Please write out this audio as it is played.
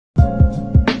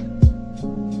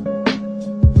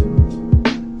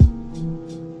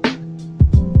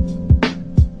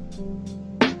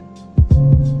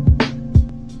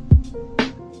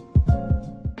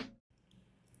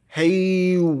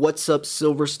What's up,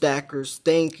 Silver Stackers?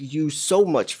 Thank you so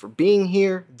much for being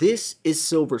here. This is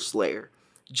Silver Slayer.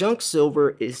 Junk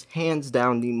silver is hands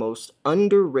down the most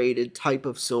underrated type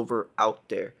of silver out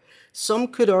there. Some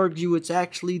could argue it's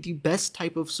actually the best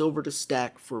type of silver to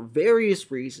stack for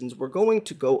various reasons we're going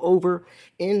to go over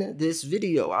in this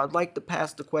video. I'd like to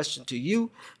pass the question to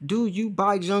you. Do you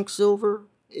buy junk silver?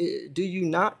 Do you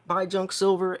not buy junk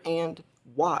silver, and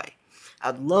why?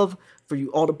 I'd love for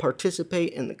you all to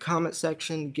participate in the comment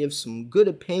section, give some good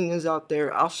opinions out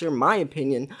there. I'll share my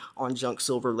opinion on junk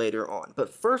silver later on.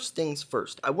 But first things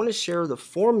first, I want to share the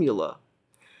formula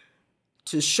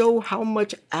to show how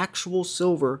much actual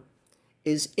silver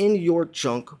is in your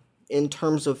junk in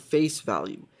terms of face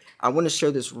value. I want to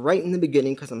share this right in the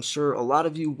beginning because I'm sure a lot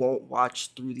of you won't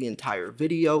watch through the entire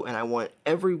video, and I want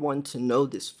everyone to know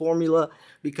this formula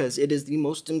because it is the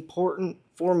most important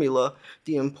formula.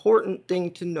 The important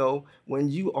thing to know when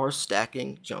you are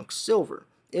stacking junk silver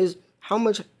is how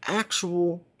much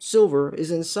actual silver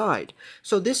is inside.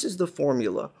 So this is the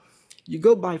formula. You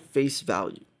go by face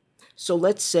value. So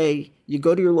let's say you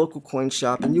go to your local coin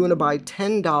shop and you want to buy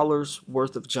 $10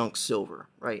 worth of junk silver,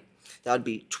 right? That would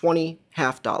be 20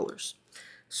 half dollars.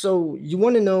 So you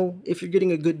want to know if you're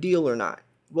getting a good deal or not.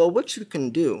 Well, what you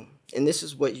can do, and this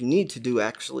is what you need to do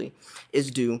actually, is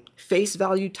do face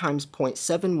value times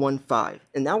 0.715,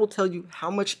 and that will tell you how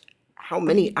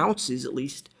many ounces at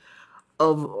least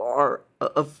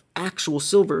of actual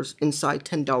silvers inside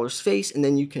 $10 face, and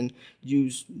then you can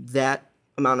use that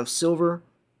amount of silver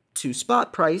to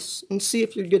spot price and see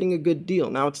if you're getting a good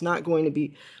deal. Now, it's not going to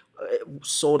be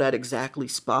sold at exactly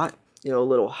spot, a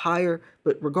little higher,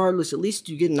 but regardless, at least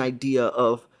you get an idea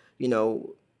of,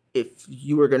 if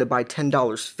you were going to buy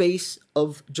 $10 face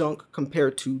of junk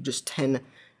compared to just 10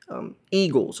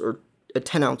 eagles or a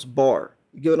 10-ounce bar.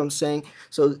 You get what I'm saying?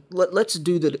 So let's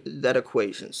do that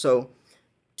equation. So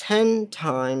 10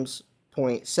 times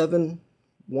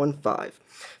 0.715.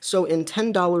 So in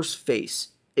 $10 face,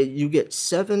 you get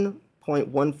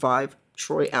 7.15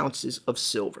 troy ounces of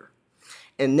silver.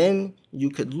 And then you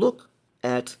could look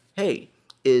at, hey,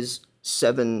 is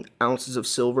 7 ounces of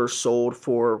silver sold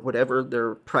for whatever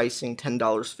they're pricing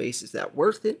 $10 face, is that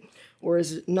worth it, or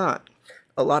is it not?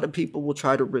 A lot of people will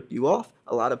try to rip you off.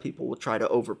 A lot of people will try to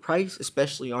overprice,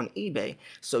 especially on eBay.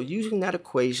 So using that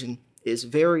equation is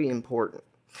very important.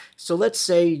 So let's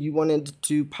say you wanted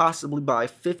to possibly buy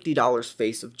 $50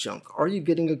 face of junk. Are you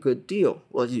getting a good deal?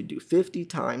 Well, you do 50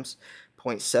 times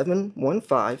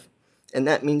 0.715, and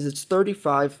that means it's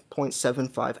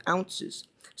 35.75 ounces.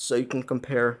 So you can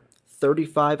compare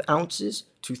 35 ounces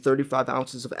to 35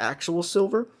 ounces of actual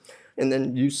silver and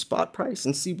then use spot price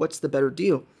and see what's the better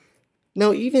deal.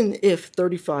 Now, even if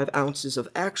 35 ounces of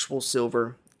actual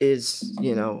silver is,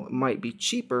 might be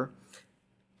cheaper,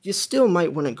 you still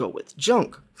might want to go with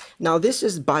junk. Now, this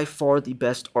is by far the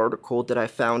best article that I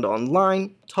found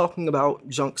online talking about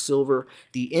junk silver,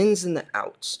 the ins and the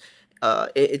outs.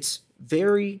 It's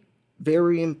very,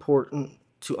 very important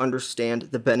to understand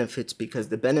the benefits because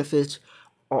the benefits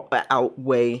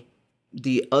outweigh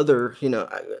the other,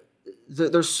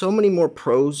 there's so many more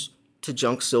pros to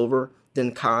junk silver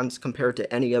than cons compared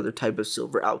to any other type of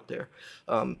silver out there.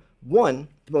 One,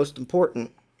 the most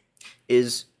important,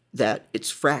 is that it's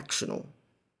fractional.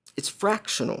 It's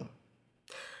fractional,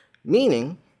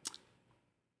 meaning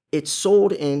it's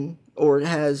sold in, or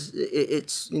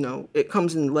it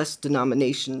comes in less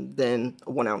denomination than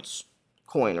a 1-ounce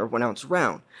coin or 1-ounce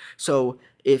round. So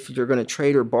if you're going to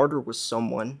trade or barter with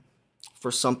someone for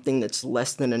something that's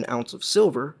less than an ounce of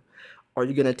silver, are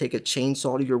you going to take a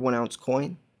chainsaw to your 1-ounce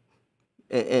coin?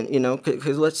 And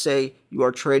because let's say you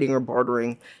are trading or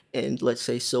bartering, and let's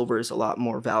say silver is a lot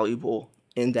more valuable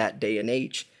in that day and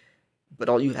age, but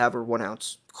all you have are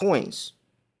 1-ounce coins.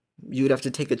 You would have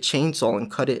to take a chainsaw and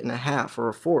cut it in a half or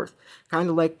a fourth, kind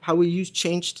of like how we use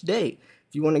change today.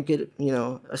 If you want to get,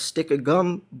 a stick of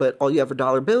gum, but all you have are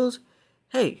dollar bills,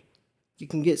 hey, you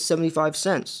can get 75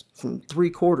 cents from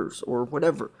 3/4 or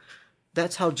whatever.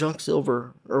 That's how junk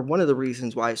silver, or one of the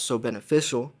reasons why it's so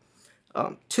beneficial.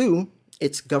 Two,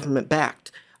 it's government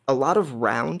backed. A lot of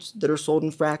rounds that are sold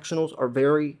in fractionals are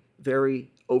very,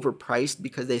 very overpriced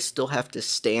because they still have to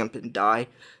stamp and die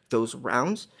those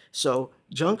rounds. So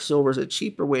junk silver is a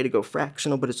cheaper way to go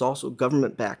fractional, but it's also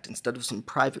government backed instead of some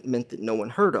private mint that no one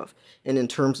heard of. And in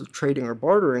terms of trading or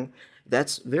bartering,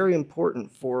 that's very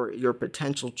important for your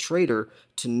potential trader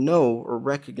to know or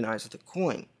recognize the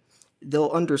coin. They'll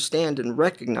understand and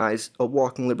recognize a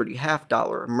Walking Liberty half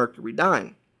dollar, a Mercury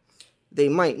dime. They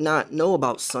might not know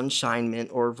about Sunshine Mint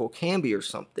or Volcambi or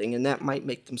something, and that might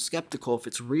make them skeptical if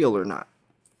it's real or not.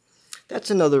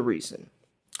 That's another reason.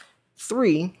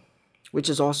 3, which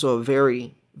is also a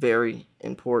very, very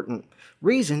important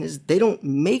reason, is they don't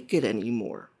make it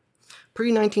anymore.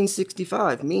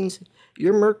 Pre-1965 means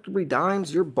your Mercury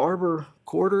dimes, your Barber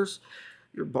quarters,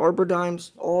 your Barber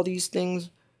dimes, all these things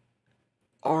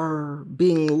are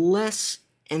being less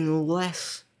and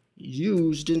less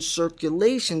used in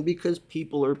circulation because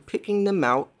people are picking them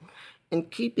out and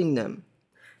keeping them,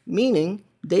 meaning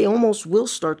they almost will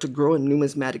start to grow in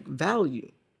numismatic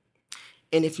value.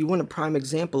 And if you want a prime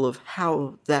example of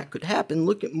how that could happen,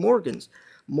 look at Morgans.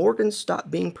 Morgans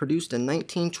stopped being produced in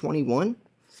 1921,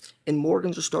 and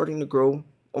Morgans are starting to grow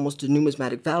almost to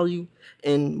numismatic value,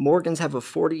 and Morgans have a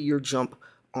 40-year jump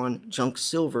on junk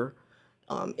silver,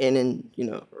 and in,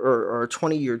 or a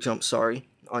 20-year jump, sorry,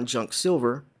 on junk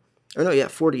silver. Or no, yeah,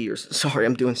 40 years. Sorry,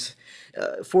 I'm doing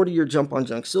 40-year jump on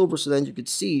junk silver. So then you could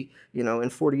see, in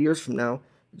 40 years from now,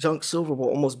 junk silver will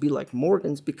almost be like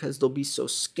Morgans because they'll be so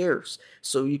scarce.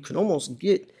 So you can almost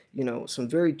get, some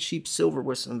very cheap silver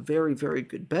with some very, very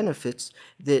good benefits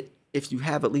that, if you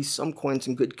have at least some coins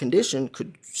in good condition,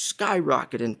 could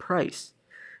skyrocket in price.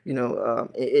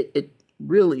 It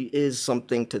really is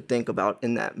something to think about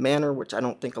in that manner, which I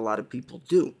don't think a lot of people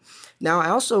do. Now, I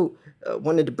also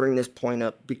wanted to bring this point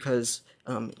up because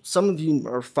some of you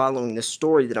are following this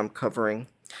story that I'm covering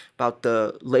about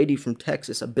the lady from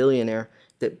Texas, a billionaire,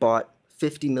 that bought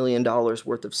 $50 million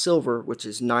worth of silver, which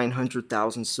is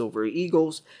 900,000 silver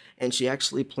eagles, and she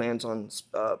actually plans on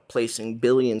placing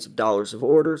billions of dollars of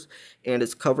orders, and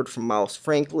it's covered from Miles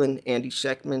Franklin. Andy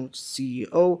Scheckman,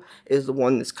 CEO, is the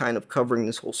one that's kind of covering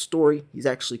this whole story. He's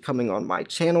actually coming on my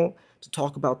channel to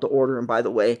talk about the order, and by the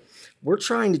way, we're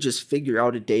trying to just figure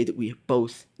out a day that we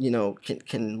both,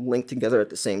 can link together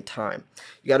at the same time.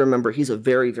 You got to remember, he's a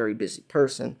very, very busy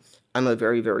person. I'm a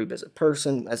very, very busy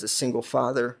person as a single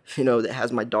father, that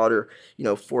has my daughter,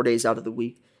 4 days out of the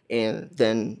week. And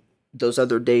then those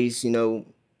other days,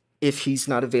 if he's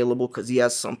not available because he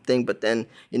has something, but then,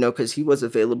 because he was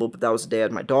available, but that was the day I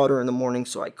had my daughter in the morning,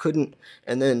 so I couldn't.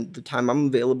 And then the time I'm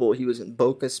available, he was in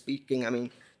Boca speaking. I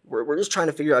mean, we're just trying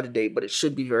to figure out a date, but it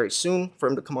should be very soon for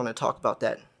him to come on and talk about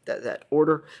that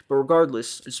order. But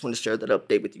regardless, I just want to share that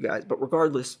update with you guys. But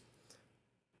regardless,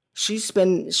 she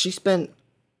spent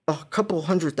a couple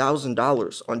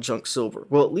 $100,000 on junk silver.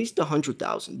 Well, at least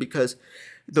 $100,000, because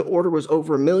the order was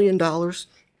over $1 million,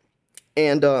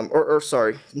 and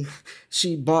sorry,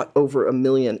 she bought over 1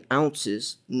 million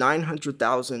ounces.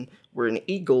 900,000 were in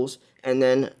eagles, and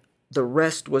then the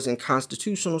rest was in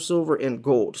constitutional silver and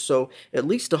gold. So at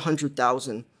least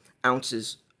 100,000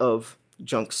 ounces of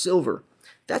junk silver.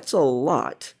 That's a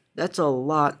lot. That's a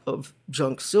lot of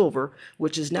junk silver,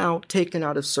 which is now taken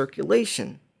out of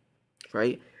circulation,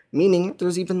 right? Meaning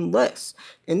there's even less.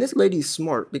 And this lady's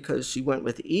smart because she went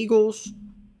with eagles,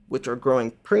 which are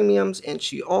growing premiums, and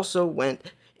she also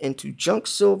went into junk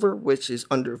silver, which is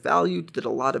undervalued, that a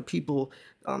lot of people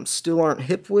still aren't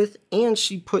hip with, and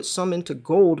she put some into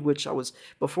gold, which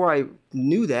before I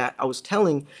knew that, I was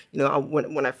telling,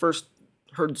 when I first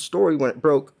heard the story, when it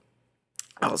broke,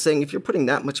 I was saying, if you're putting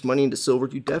that much money into silver,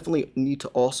 you definitely need to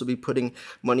also be putting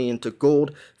money into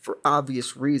gold for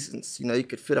obvious reasons. You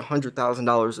could fit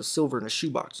 $100,000 of silver in a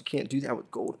shoebox. You can't do that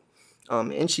with gold.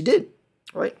 And she did,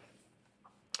 right?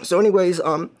 So anyways,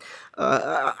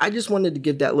 I just wanted to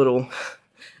give that little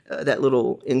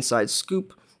inside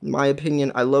scoop. In my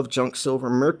opinion, I love junk silver.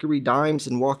 Mercury dimes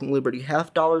and Walking Liberty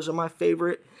half dollars are my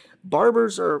favorite.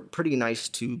 Barbers are pretty nice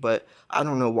too, but I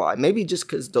don't know why. Maybe just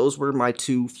because those were my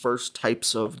two first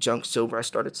types of junk silver I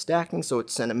started stacking, so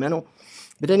it's sentimental.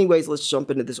 But anyways, let's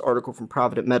jump into this article from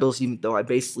Provident Metals, even though I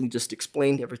basically just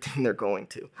explained everything they're going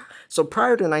to. So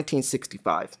prior to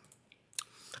 1965,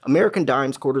 American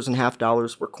dimes, quarters, and half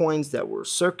dollars were coins that were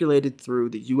circulated through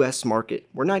the U.S. market,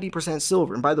 were 90%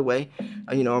 silver. And by the way,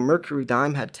 a Mercury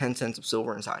dime had 10 cents of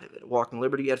silver inside of it. A Walking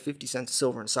Liberty had 50 cents of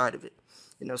silver inside of it.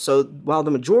 So while the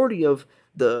majority of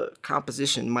the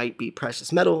composition might be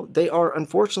precious metal, they are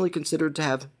unfortunately considered to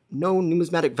have no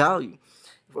numismatic value,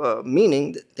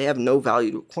 meaning that they have no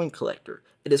value to a coin collector.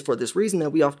 It is for this reason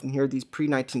that we often hear these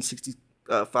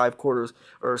pre-1965 quarters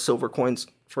or silver coins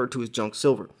referred to as junk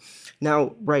silver.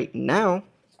 Now, right now,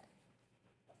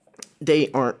 they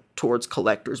aren't towards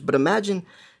collectors, but imagine,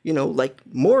 like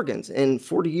Morgans, and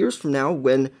 40 years from now,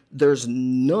 when there's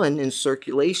none in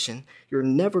circulation, you're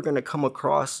never going to come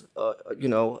across,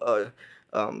 a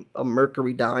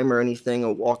Mercury dime or anything,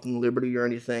 a Walking Liberty or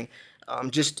anything,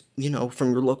 just,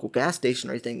 from your local gas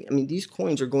station or anything. I mean, these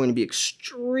coins are going to be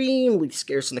extremely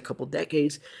scarce in a couple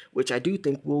decades, which I do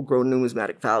think will grow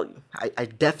numismatic value. I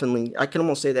can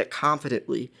almost say that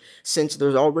confidently, since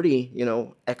there's already,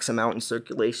 X amount in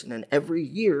circulation, and every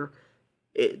year,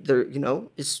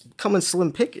 it's coming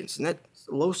slim pickings, and that's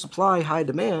low supply, high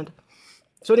demand.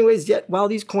 So anyways, yet while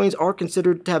these coins are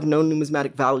considered to have no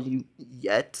numismatic value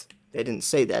yet, they didn't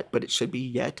say that, but it should be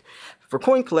yet, for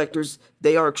coin collectors,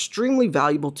 they are extremely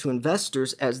valuable to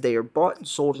investors as they are bought and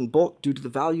sold in bulk due to the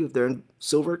value of their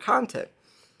silver content.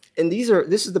 And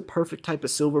this is the perfect type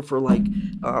of silver for like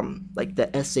the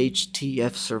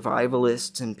SHTF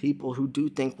survivalists and people who do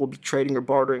think we'll be trading or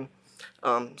bartering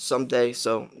someday.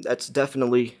 So that's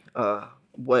definitely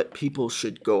what people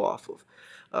should go off of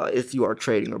if you are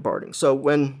trading or bartering. So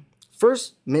when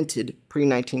first minted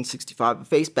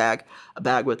pre-1965, a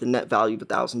bag with a net value of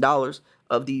 $1,000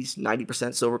 of these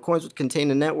 90% silver coins would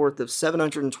contain a net worth of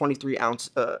 723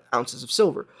 ounces of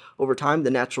silver. Over time,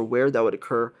 the natural wear that would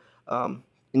occur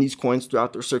in these coins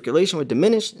throughout their circulation would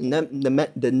diminish, and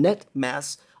the net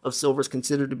mass of silver is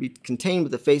considered to be contained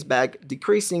with the face bag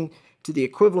decreasing to the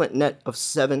equivalent net of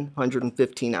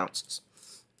 715 ounces.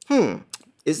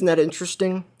 Isn't that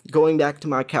interesting? Going back to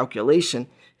my calculation,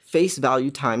 face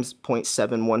value times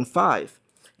 0.715,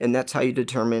 and that's how you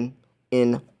determine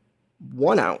in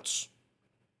 1 ounce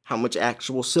how much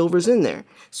actual silver is in there.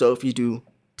 So if you do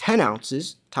 10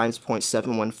 ounces times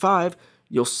 0.715,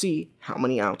 you'll see how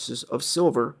many ounces of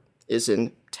silver is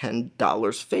in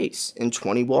 $10 face, in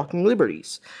 20 walking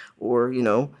liberties, or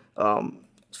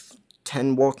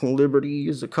 10 walking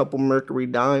liberties, a couple mercury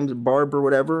dimes, a barb or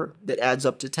whatever, that adds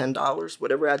up to $10.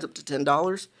 Whatever adds up to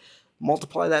 $10,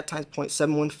 multiply that times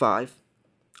 0.715,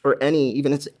 or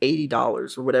even if it's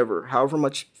 $80 or whatever, however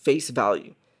much face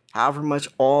value, however much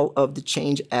all of the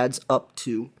change adds up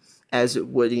to, as it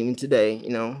would even today,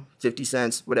 50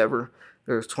 cents, whatever,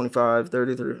 there's 25,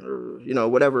 30, 30, or,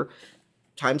 whatever,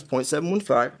 times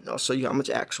 0.715, and I'll show you how much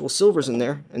actual silver's in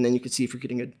there, and then you can see if you're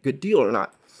getting a good deal or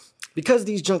not. Because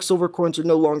these junk silver coins are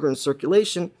no longer in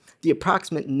circulation, the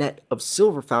approximate net of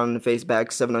silver found in the face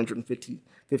bag,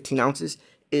 715 ounces,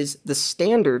 is the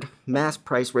standard mass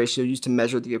price ratio used to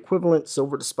measure the equivalent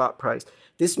silver to spot price.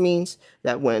 This means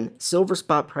that when silver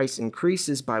spot price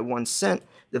increases by 1 cent,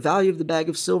 the value of the bag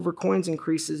of silver coins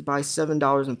increases by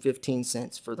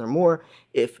 $7.15. Furthermore,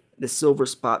 if the silver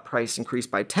spot price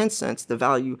increased by 10 cents, the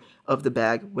value of the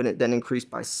bag would then increase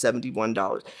by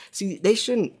 $71. See, they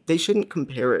shouldn't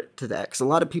compare it to that, because a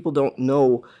lot of people don't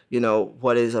know,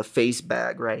 what is a face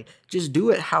bag, right? Just do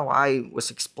it how I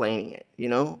was explaining it,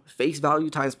 face value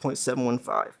times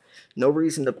 0.715. No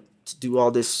reason to do all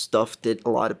this stuff that a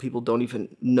lot of people don't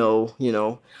even know,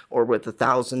 or with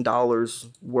 $1,000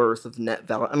 worth of net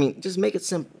value. I mean, just make it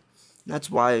simple. That's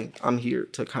why I'm here,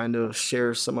 to kind of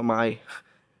share some of my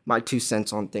 2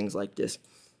 cents on things like this.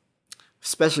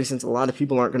 Especially since a lot of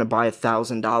people aren't going to buy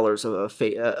 $1,000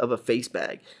 of a face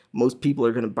bag. Most people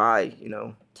are going to buy,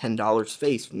 $10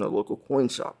 face from the local coin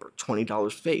shop, or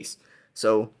 $20 face.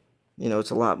 So,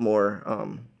 it's a lot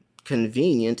more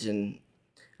convenient and,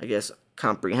 I guess,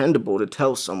 comprehensible to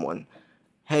tell someone,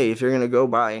 hey, if you're going to go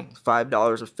buy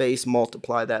 $5 a face,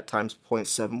 multiply that times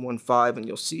 0.715, and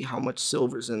you'll see how much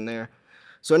silver's in there.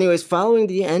 So anyways, following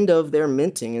the end of their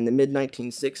minting in the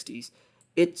mid-1960s,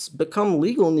 it's become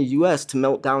legal in the US to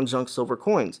melt down junk silver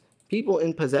coins. People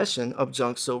in possession of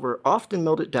junk silver often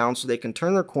melt it down so they can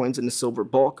turn their coins into silver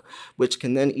bulk, which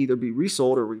can then either be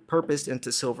resold or repurposed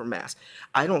into silver mass.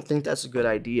 I don't think that's a good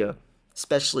idea,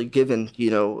 especially given,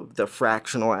 the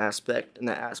fractional aspect, and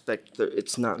the aspect that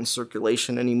it's not in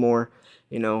circulation anymore.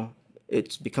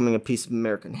 It's becoming a piece of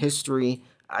American history.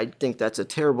 I think that's a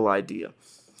terrible idea.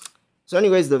 So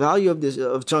anyways, the value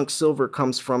of junk silver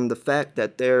comes from the fact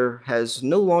that there has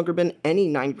no longer been any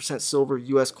 90% silver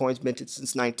U.S. coins minted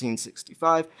since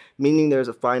 1965, meaning there's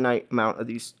a finite amount of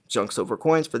these junk silver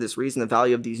coins. For this reason, the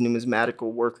value of these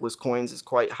numismatical worthless coins is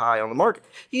quite high on the market.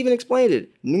 He even explained it,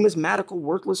 numismatical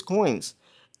worthless coins.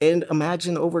 And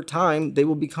imagine over time, they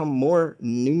will become more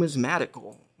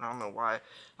numismatical. I don't know why.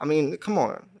 I mean, come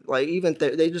on. Like, even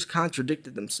they just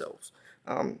contradicted themselves.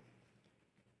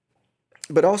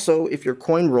 But also, if you're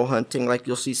coin roll hunting, like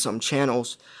you'll see some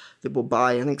channels that will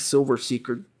buy, I think Silver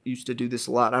Seeker used to do this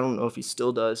a lot. I don't know if he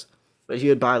still does, but he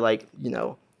would buy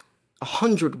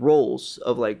 100 rolls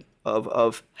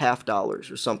of $half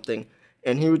or something,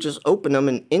 and he would just open them,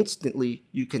 and instantly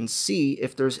you can see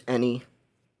if there's any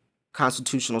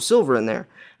constitutional silver in there.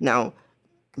 Now,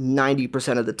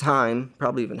 90% of the time,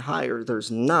 probably even higher,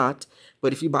 there's not.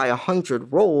 But if you buy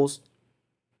 100 rolls,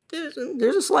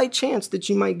 there's a slight chance that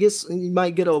you might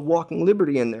get a Walking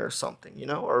Liberty in there or something,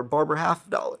 or a Barber $half.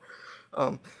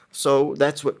 So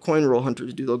that's what coin roll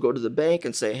hunters do. They'll go to the bank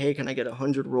and say, hey, can I get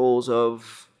 100 rolls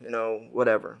of,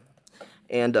 whatever.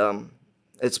 And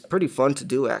it's pretty fun to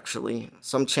do, actually.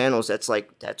 Some channels, that's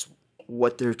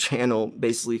what their channel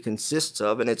basically consists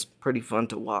of, and it's pretty fun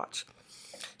to watch.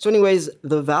 So anyways,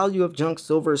 the value of junk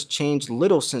silver has changed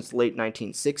little since the late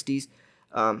 1960s,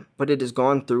 but it has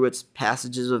gone through its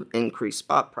passages of increased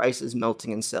spot prices,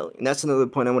 melting and selling. And that's another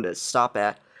point I want to stop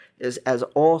at, is as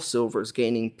all silver is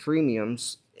gaining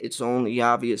premiums, it's only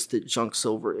obvious that junk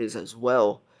silver is as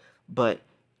well. But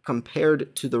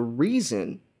compared to the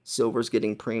reason silver's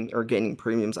gaining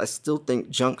premiums, I still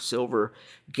think junk silver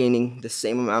gaining the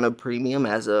same amount of premium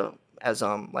as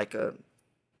like a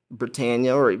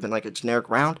Britannia or even like a generic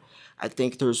round. I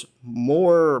think there's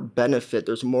more benefit,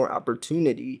 there's more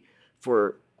opportunity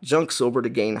for junk silver to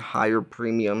gain higher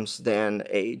premiums than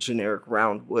a generic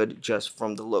round would, just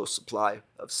from the low supply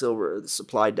of silver, the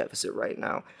supply deficit right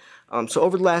now. So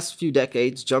over the last few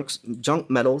decades, junk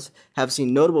metals have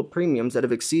seen notable premiums that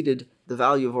have exceeded the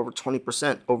value of over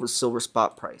 20% over silver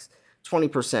spot price.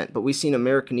 20%, but we've seen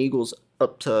American Eagles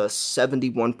up to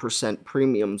 71%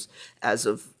 premiums as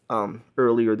of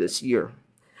earlier this year.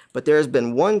 But there has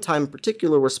been one time in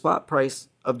particular where spot price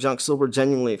of junk silver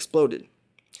genuinely exploded.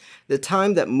 The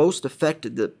time that most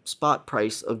affected the spot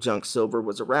price of junk silver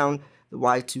was around the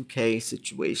Y2K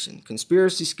situation,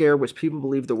 conspiracy scare which people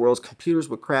believed the world's computers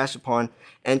would crash upon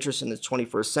entrance in the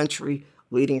 21st century,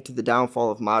 leading to the downfall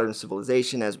of modern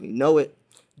civilization as we know it.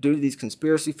 Due to these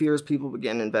conspiracy fears, people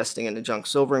began investing in the junk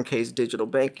silver in case digital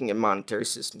banking and monetary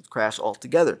systems crash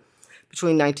altogether.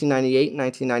 Between 1998 and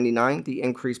 1999, the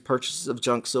increased purchases of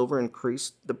junk silver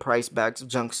increased the price bags of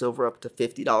junk silver up to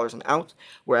 $50 an ounce,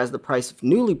 whereas the price of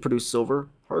newly produced silver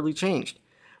hardly changed.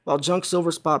 While junk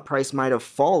silver spot price might have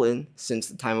fallen since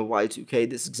the time of Y2K,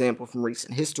 this example from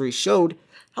recent history showed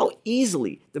how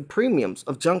easily the premiums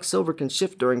of junk silver can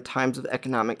shift during times of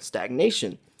economic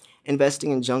stagnation. Investing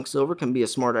in junk silver can be a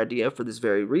smart idea for this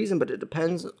very reason, but it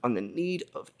depends on the need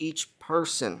of each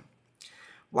person.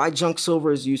 Why junk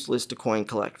silver is useless to coin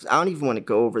collectors. I don't even want to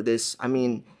go over this. I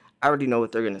mean, I already know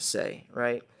what they're going to say,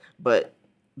 right? But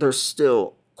there's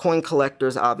still coin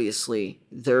collectors, obviously,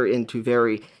 they're into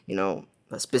very,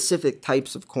 specific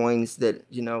types of coins that,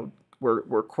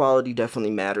 where quality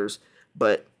definitely matters.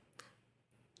 But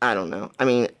I don't know. I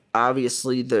mean,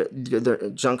 obviously,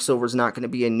 the junk silver is not going to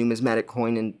be a numismatic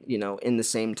coin in the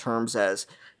same terms as,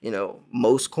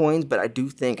 most coins. But I do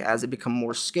think as they become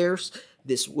more scarce,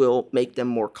 this will make them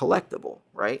more collectible,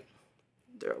 right?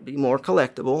 There will be more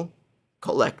collectible.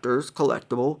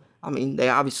 I mean, they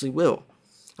obviously will.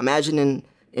 Imagine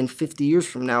in 50 years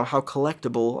from now how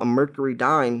collectible a mercury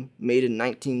dime made in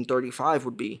 1935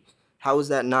 would be. How is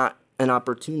that not an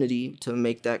opportunity to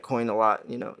make that coin a lot,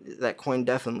 that coin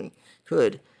definitely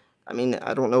could. I mean,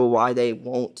 I don't know why they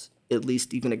won't at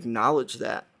least even acknowledge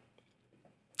that.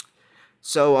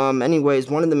 So anyways,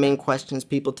 one of the main questions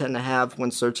people tend to have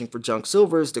when searching for junk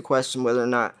silver is to question whether or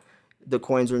not the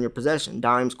coins are in your possession.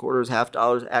 Dimes, quarters, half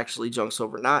dollars, actually junk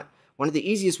silver or not. One of the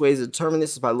easiest ways to determine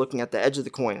this is by looking at the edge of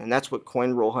the coin, and that's what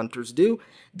coin roll hunters do.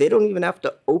 They don't even have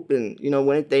to open,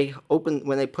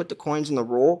 when they put the coins in the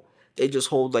roll, they just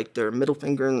hold like their middle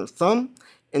finger and their thumb,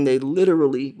 and they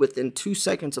literally, within 2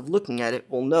 seconds of looking at it,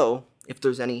 will know if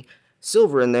there's any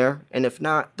silver in there, and if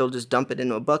not, they'll just dump it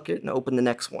into a bucket and open the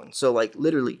next one. So like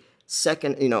literally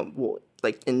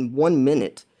like in 1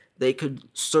 minute they could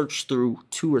search through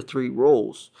 2 or 3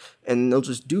 rolls, and they'll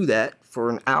just do that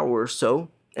for an hour or so,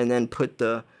 and then put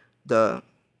the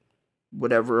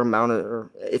whatever amount of,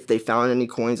 or if they found any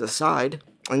coins aside,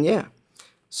 and yeah.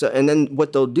 So, and then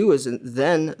what they'll do is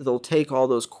then they'll take all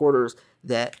those quarters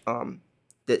that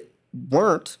that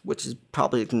weren't, which is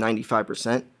probably like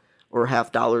 95%, or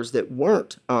half dollars that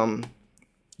weren't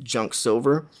junk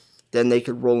silver, then they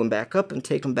could roll them back up and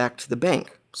take them back to the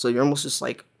bank. So you're almost just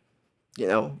like,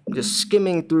 just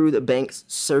skimming through the bank's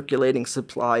circulating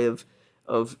supply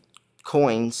of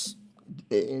coins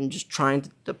and just trying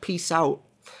to piece out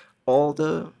all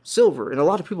the silver. And a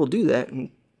lot of people do that, and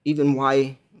even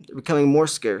why they're becoming more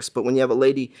scarce. But when you have a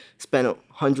lady spend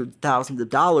hundreds of thousands of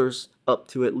dollars up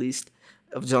to at least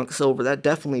of junk silver, that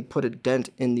definitely put a dent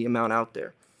in the amount out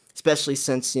there. Especially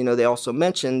since, they also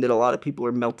mentioned that a lot of people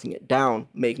are melting it down,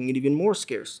 making it even more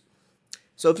scarce.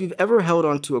 So if you've ever held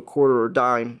onto a quarter or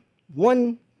dime,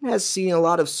 one has seen a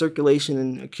lot of circulation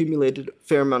and accumulated a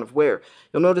fair amount of wear.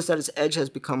 You'll notice that its edge has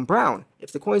become brown.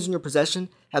 If the coins in your possession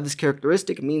have this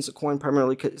characteristic, it means the coin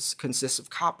primarily consists of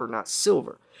copper, not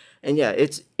silver. And yeah,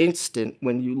 it's instant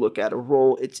when you look at a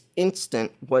roll. It's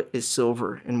instant what is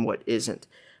silver and what isn't.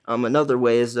 Another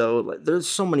way is, though, there's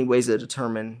so many ways to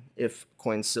determine if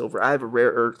coin's silver. I have a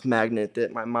rare earth magnet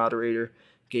that my moderator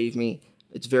gave me.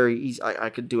 It's very easy. I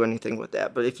could do anything with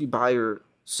that. But if you buy or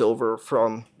silver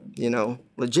from, you know,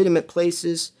 legitimate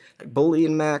places like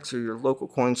Bullion Max or your local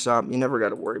coin shop. You never got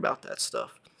to worry about that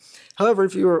stuff. However,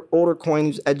 if you're an older coin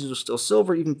whose edges are still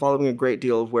silver, even following a great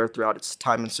deal of wear throughout its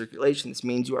time in circulation, this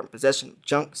means you are in possession of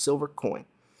junk silver coin.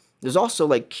 There's also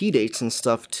like key dates and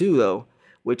stuff too, though,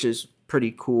 which is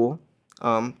pretty cool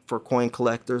for coin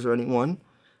collectors or anyone.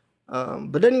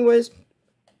 But anyways,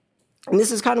 and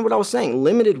this is kind of what I was saying,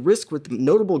 limited risk with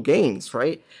notable gains,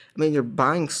 right? I mean, you're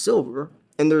buying silver,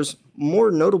 and there's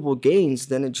more notable gains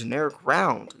than a generic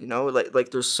round, you know? Like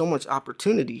there's so much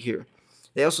opportunity here.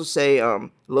 They also say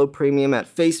low premium at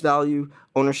face value,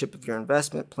 ownership of your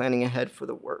investment, planning ahead for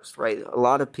the worst, right? A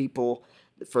lot of people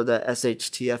for the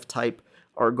SHTF type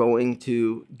are going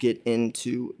to get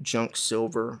into junk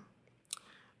silver.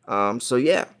 So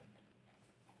yeah.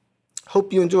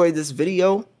 Hope you enjoyed this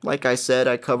video. Like I said,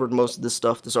 I covered most of the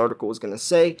stuff this article was going to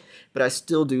say, but I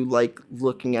still do like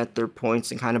looking at their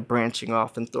points and kind of branching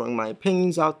off and throwing my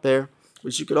opinions out there,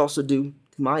 which you could also do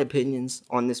to my opinions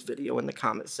on this video in the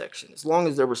comment section, as long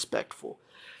as they're respectful.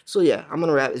 So yeah, I'm going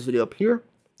to wrap this video up here.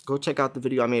 Go check out the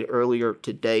video I made earlier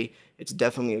today. It's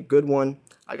definitely a good one.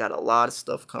 I got a lot of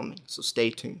stuff coming, so stay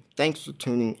tuned. Thanks for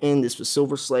tuning in. This was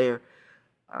Silver Slayer.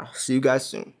 I'll see you guys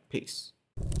soon. Peace.